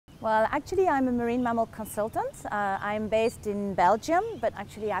Well, actually, I'm a marine mammal consultant. I'm based in Belgium, but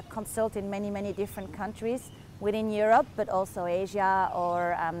actually I consult in many, many different countries within Europe, but also Asia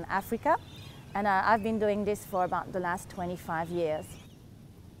or Africa. And I've been doing this for about the last 25 years.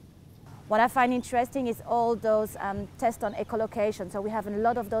 What I find interesting is all those tests on echolocation. So we have a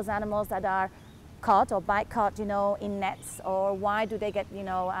lot of those animals that are caught or bycaught, in nets, or why do they get,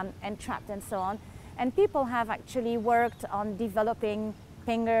 entrapped and so on. And people have actually worked on developing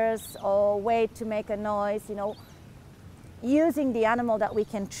fingers or way to make a noise, using the animal that we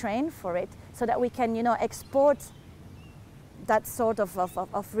can train for it, so that we can, export that sort of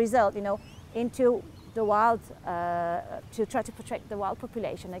result, into the wild, to try to protect the wild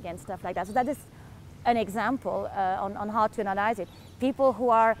population against stuff like that. So that is an example on how to analyze it. People who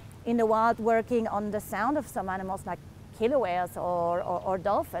are in the wild working on the sound of some animals like killer whales or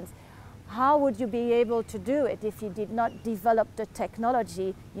dolphins, how would you be able to do it if you did not develop the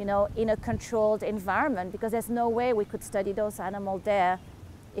technology, in a controlled environment? Because there's no way we could study those animals there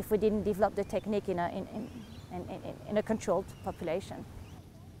if we didn't develop the technique in a controlled population.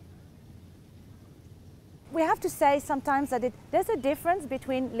 We have to say sometimes that there's a difference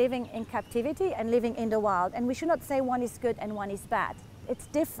between living in captivity and living in the wild, and we should not say one is good and one is bad. It's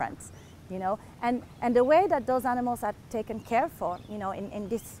different, and the way that those animals are taken care for, in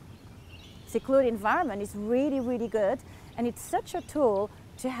this secluded environment is really, really good, and it's such a tool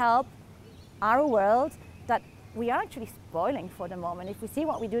to help our world that we are actually spoiling for the moment. If we see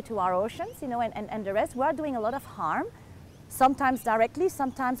what we do to our oceans, and the rest, we are doing a lot of harm, sometimes directly,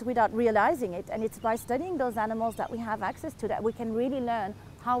 sometimes without realizing it, and it's by studying those animals that we have access to that we can really learn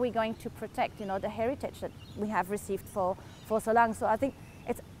how we're going to protect, the heritage that we have received for so long. So I think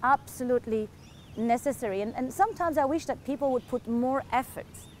it's absolutely necessary, and sometimes I wish that people would put more effort,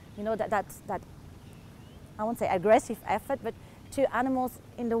 that I won't say aggressive effort, but to animals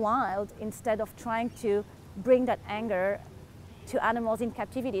in the wild, instead of trying to bring that anger to animals in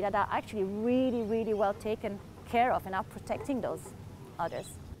captivity that are actually really, really well taken care of and are protecting those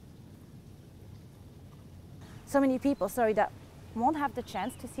others. So many people, that won't have the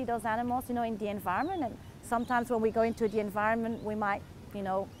chance to see those animals, in the environment, and sometimes when we go into the environment, we might,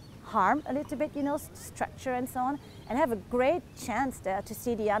 harm a little bit, structure and so on, and have a great chance there to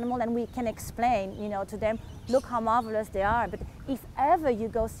see the animal, and we can explain, to them, look how marvelous they are. But if ever you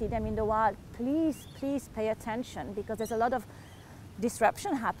go see them in the wild, please, please pay attention, because there's a lot of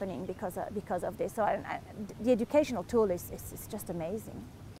disruption happening because of this. So the educational tool is just amazing.